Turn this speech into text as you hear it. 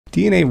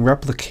DNA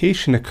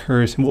replication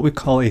occurs in what we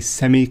call a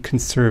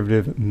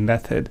semi-conservative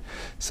method.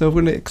 So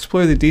we're going to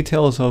explore the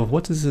details of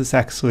what does this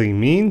actually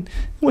mean, and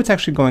what's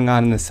actually going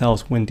on in the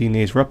cells when DNA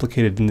is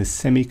replicated in this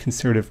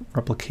semi-conservative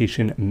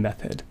replication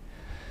method.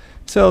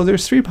 So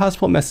there's three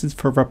possible methods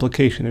for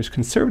replication. There's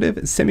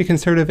conservative,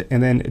 semi-conservative,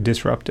 and then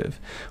disruptive.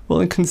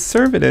 Well, in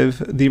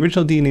conservative, the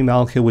original DNA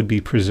molecule would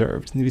be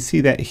preserved. And you see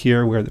that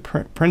here where the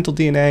parental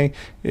DNA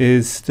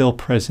is still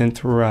present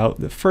throughout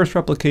the first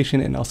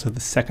replication and also the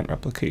second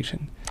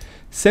replication.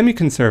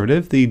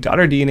 Semi-conservative, the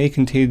daughter DNA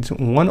contains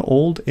one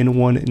old and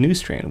one new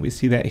strand. We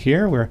see that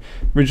here where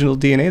original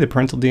DNA, the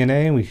parental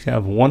DNA, we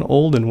have one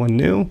old and one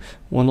new,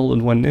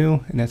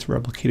 and that's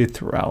replicated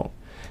throughout.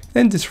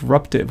 Then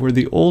disruptive, where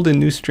the old and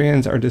new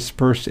strands are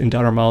dispersed in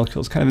daughter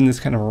molecules, kind of in this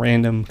kind of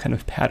random kind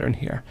of pattern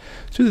here.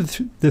 So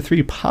the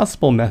three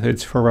possible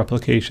methods for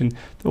replication,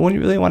 the one you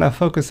really want to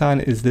focus on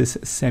is this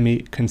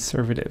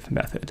semi-conservative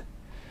method.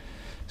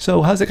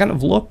 So how does it kind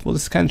of look? Well,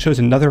 this kind of shows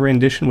another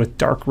rendition with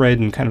dark red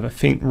and kind of a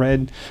faint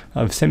red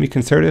of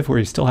semi-conservative, where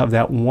you still have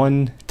that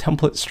one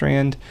template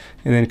strand,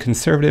 and then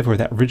conservative, where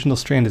that original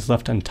strand is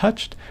left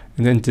untouched,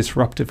 and then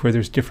disruptive, where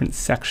there's different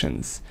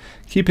sections.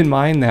 Keep in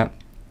mind that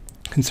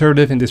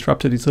conservative and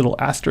disruptive, these little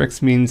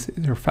asterisks means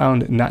they're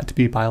found not to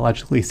be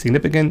biologically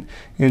significant,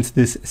 and it's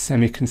this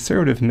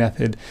semi-conservative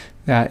method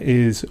that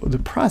is the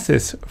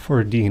process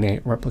for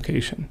DNA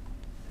replication.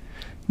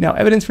 Now,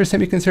 evidence for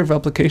semi-conservative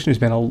replication, there's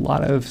been a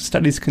lot of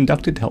studies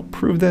conducted to help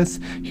prove this.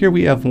 Here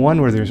we have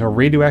one where there's a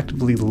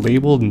radioactively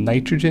labeled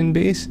nitrogen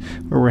base,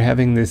 where we're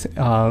having this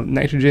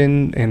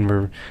nitrogen, and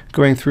we're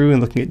going through and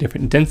looking at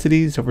different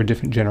densities over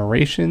different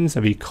generations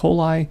of E.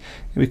 coli.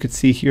 And we could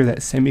see here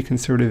that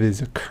semi-conservative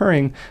is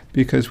occurring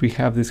because we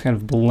have this kind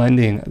of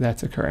blending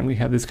that's occurring. We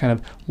have this kind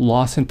of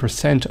loss in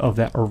percent of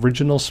that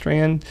original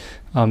strand,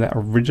 that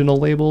original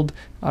labeled.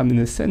 In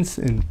the sense,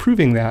 in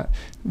proving that,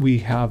 we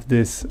have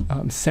this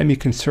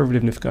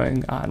semi-conservativeness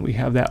going on. We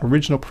have that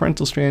original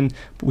parental strand,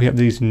 but we have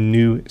these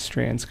new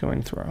strands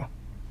going through.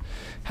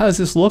 How does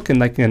this look in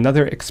like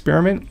another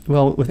experiment?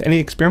 Well, with any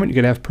experiment, you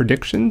could have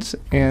predictions,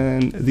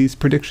 and these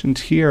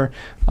predictions here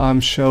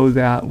show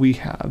that we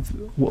have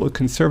what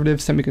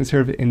conservative,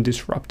 semi-conservative, and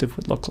disruptive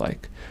would look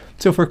like.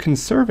 So for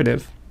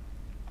conservative,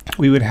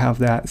 we would have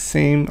that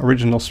same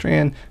original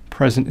strand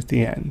present at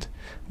the end.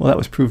 Well, that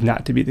was proved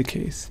not to be the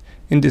case.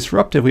 In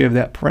disruptive, we have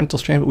that parental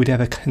strand, but we'd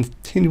have a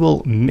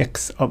continual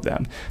mix of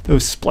them.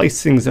 Those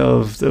splicings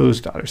of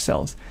those daughter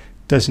cells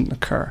doesn't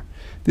occur.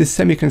 This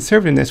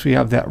semi-conservativeness, we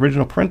have that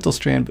original parental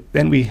strand, but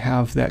then we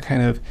have that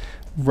kind of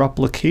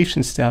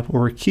replication step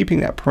where we're keeping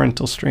that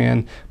parental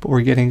strand, but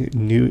we're getting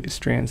new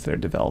strands that are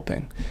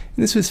developing.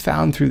 And this was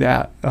found through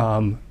that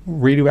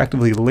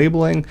radioactively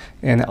labeling,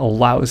 and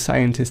allows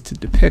scientists to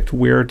depict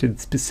where did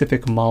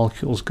specific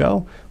molecules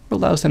go, or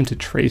allows them to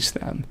trace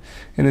them.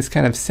 And this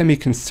kind of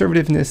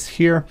semi-conservativeness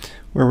here,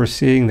 where we're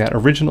seeing that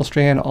original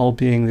strand all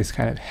being this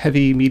kind of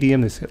heavy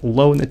medium, this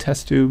low in the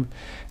test tube.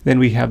 Then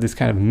we have this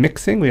kind of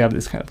mixing, we have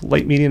this kind of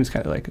light medium, this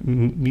kind of like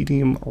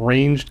medium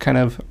ranged kind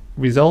of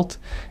result.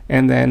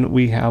 And then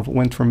we have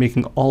went from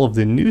making all of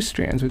the new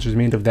strands, which is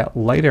made of that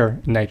lighter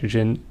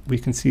nitrogen. We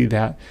can see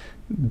that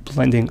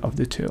blending of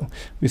the two.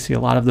 We see a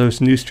lot of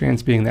those new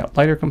strands being that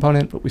lighter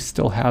component, but we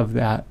still have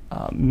that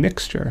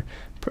mixture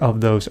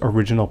of those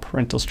original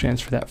parental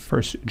strands for that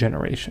first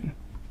generation.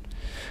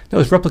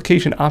 Those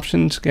replication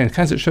options, again,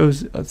 kind of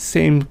shows the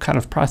same kind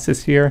of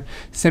process here.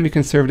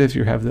 Semi-conservative,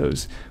 you have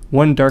those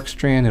one dark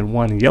strand and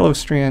one yellow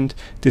strand.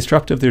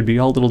 Disruptive, there'd be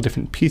all little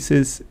different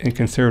pieces. And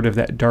conservative,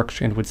 that dark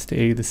strand would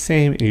stay the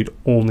same, and you'd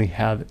only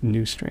have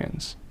new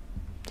strands.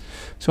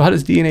 So how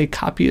does DNA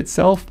copy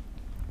itself?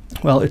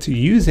 Well, it's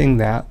using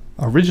that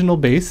original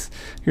base.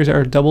 Here's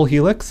our double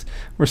helix.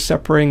 We're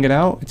separating it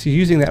out. It's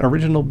using that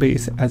original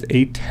base as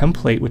a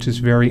template, which is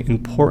very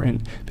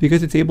important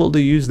because it's able to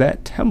use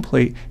that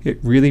template. It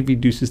really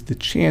reduces the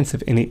chance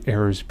of any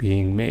errors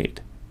being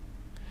made.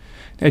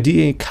 Now,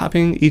 DNA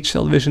copying, each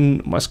cell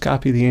division must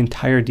copy the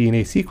entire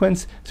DNA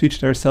sequence, so each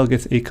daughter cell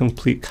gets a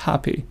complete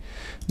copy.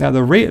 Now,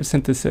 the rate of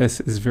synthesis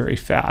is very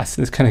fast.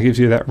 This kind of gives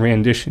you that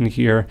rendition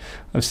here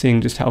of seeing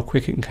just how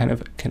quick it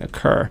can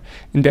occur.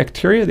 In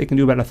bacteria, they can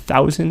do about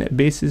 1,000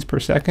 bases per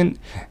second,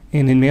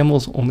 and in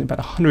mammals, only about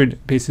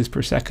 100 bases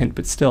per second,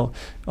 but still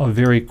a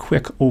very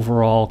quick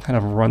overall kind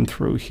of run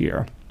through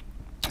here,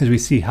 as we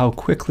see how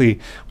quickly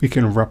we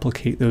can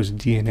replicate those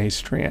DNA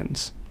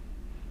strands.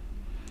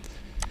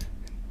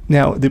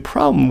 Now, the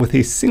problem with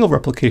a single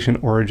replication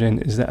origin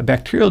is that a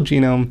bacterial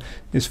genome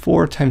is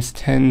 4 ×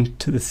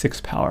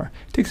 10⁶ power.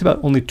 It takes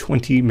about only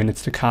 20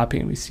 minutes to copy,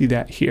 and we see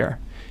that here.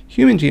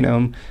 Human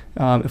genome,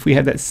 if we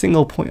had that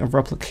single point of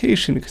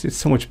replication, because it's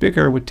so much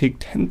bigger, would take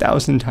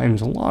 10,000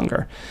 times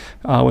longer,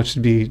 which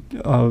would be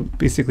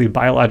basically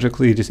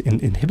biologically just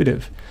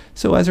inhibitive.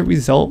 So as a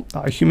result,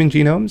 human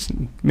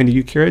genomes, many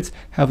eukaryotes,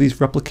 have these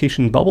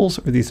replication bubbles,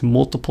 or these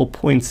multiple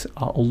points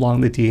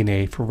along the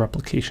DNA for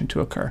replication to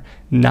occur,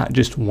 not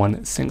just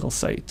one single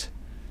site.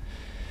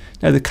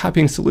 Now the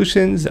copying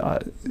solutions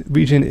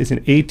region is an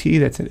AT,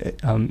 that's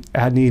an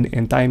adenine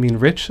and thymine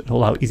rich. It'll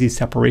allow easy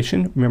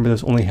separation. Remember,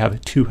 those only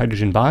have 2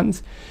 hydrogen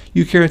bonds.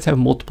 Eukaryotes have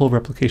multiple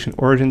replication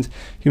origins.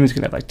 Humans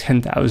can have like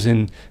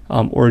 10,000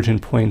 origin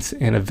points,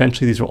 and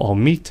eventually these will all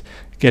meet,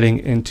 getting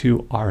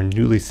into our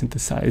newly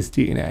synthesized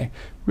DNA.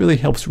 Really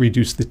helps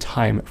reduce the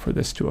time for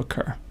this to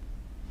occur.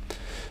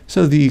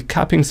 So the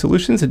copying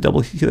solutions, a double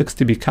helix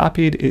to be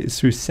copied, is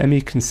through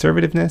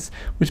semi-conservativeness,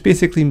 which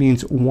basically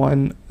means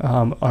one,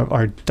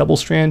 our double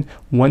strand,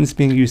 one's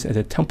being used as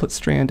a template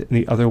strand, and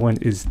the other one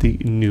is the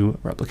new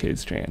replicated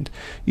strand.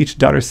 Each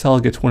daughter cell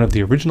gets one of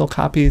the original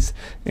copies,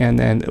 and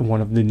then one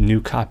of the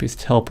new copies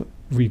to help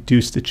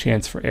reduce the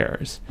chance for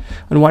errors.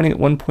 Unwinding at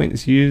one point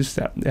is used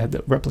at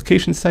the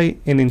replication site,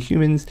 and in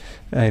humans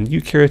and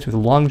eukaryotes with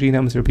long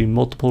genomes, there will be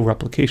multiple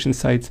replication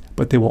sites,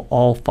 but they will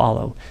all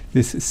follow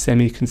this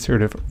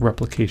semi-conservative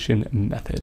replication method.